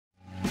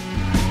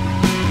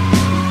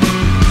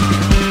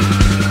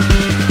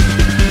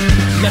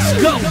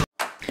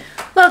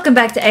Welcome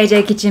back to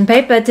AJ Kitchen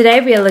Paper. Today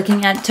we are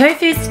looking at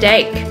tofu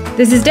steak.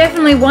 This is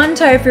definitely one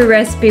tofu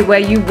recipe where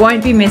you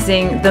won't be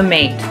missing the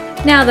meat.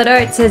 Now that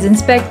Oates has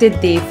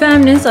inspected the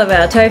firmness of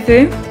our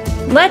tofu,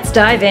 let's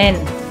dive in.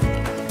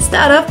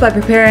 Start off by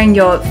preparing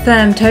your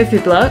firm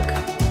tofu block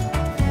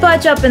by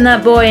chopping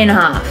that boy in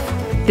half.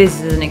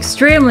 This is an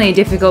extremely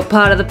difficult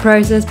part of the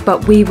process,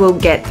 but we will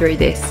get through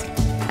this.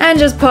 And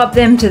just pop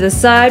them to the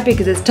side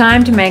because it's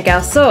time to make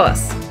our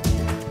sauce.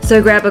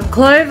 So grab a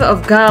clove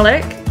of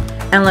garlic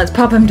and let's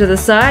pop him to the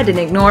side and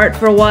ignore it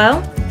for a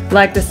while,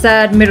 like the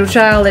sad middle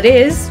child it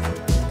is.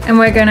 And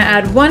we're going to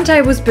add 1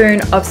 tablespoon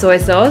of soy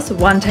sauce,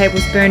 1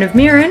 tablespoon of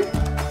mirin,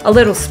 a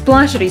little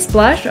splashety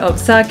splash of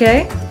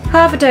sake,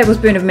 half a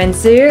tablespoon of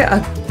menseer,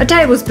 a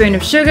tablespoon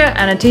of sugar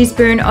and a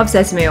teaspoon of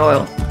sesame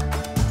oil.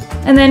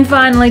 And then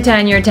finally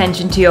turn your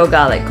attention to your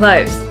garlic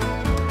cloves.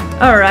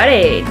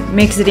 Alrighty,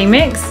 mixity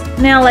mix.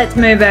 Now let's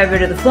move over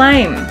to the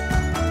flame.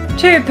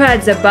 2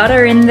 pads of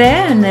butter in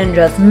there and then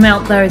just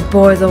melt those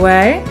boys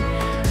away.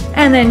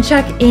 And then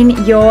chuck in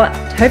your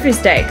tofu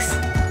steaks.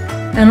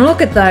 And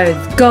look at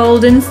those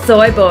golden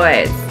soy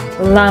boys.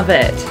 Love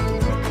it.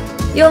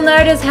 You'll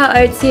notice how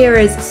Oates here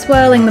is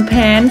swirling the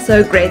pan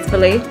so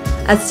gracefully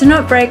as to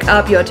not break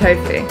up your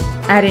tofu.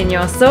 Add in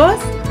your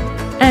sauce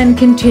and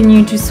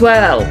continue to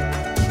swirl.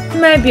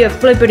 Maybe a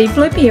flippity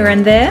flip here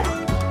and there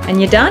and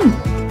you're done.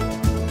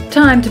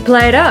 Time to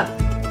plate up.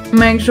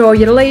 Make sure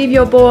you leave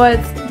your boys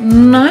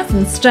nice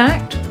and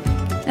stacked.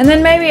 And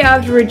then maybe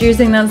after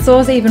reducing that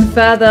sauce even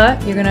further,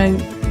 you're going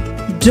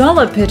to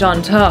dollop it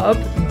on top.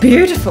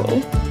 Beautiful.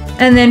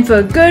 And then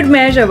for good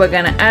measure, we're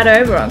going to add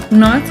over a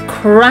nice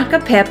crack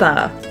of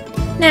pepper.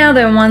 Now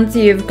then, once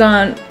you've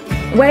gone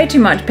way too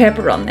much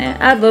pepper on there,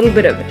 add a little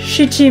bit of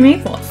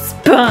shichimi for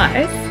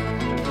spice.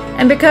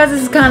 And because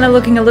this is kind of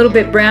looking a little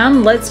bit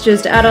brown, let's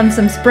just add on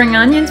some spring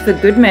onions for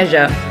good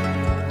measure.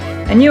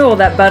 I knew all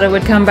that butter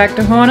would come back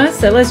to haunt us,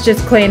 so let's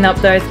just clean up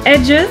those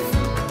edges.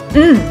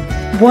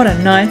 What a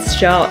nice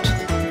shot.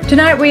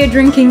 Tonight we are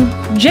drinking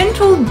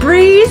Gentle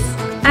Breeze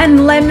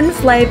and lemon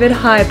flavoured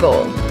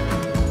highball.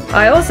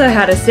 I also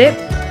had a sip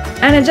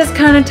and it just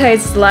kind of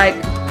tastes like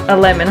a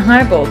lemon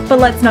highball, but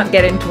let's not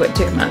get into it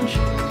too much.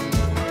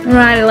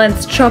 Alright,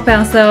 let's chop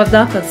ourselves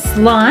up a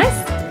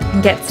slice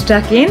and get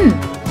stuck in.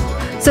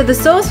 So the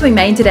sauce we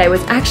made today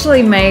was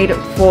actually made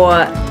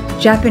for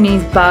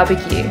Japanese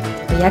barbecue,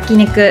 the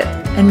yakiniku,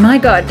 and my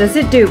god, does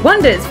it do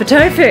wonders for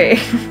tofu!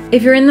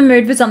 If you're in the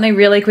mood for something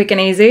really quick and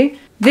easy,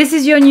 this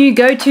is your new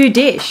go-to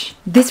dish.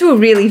 This will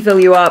really fill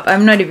you up,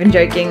 I'm not even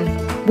joking.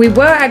 We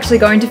were actually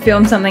going to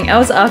film something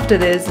else after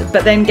this,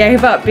 but then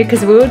gave up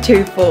because we were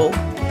too full.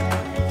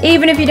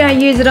 Even if you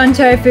don't use it on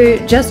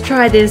tofu, just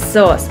try this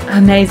sauce.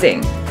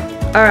 Amazing.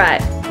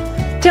 Alright,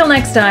 till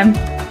next time.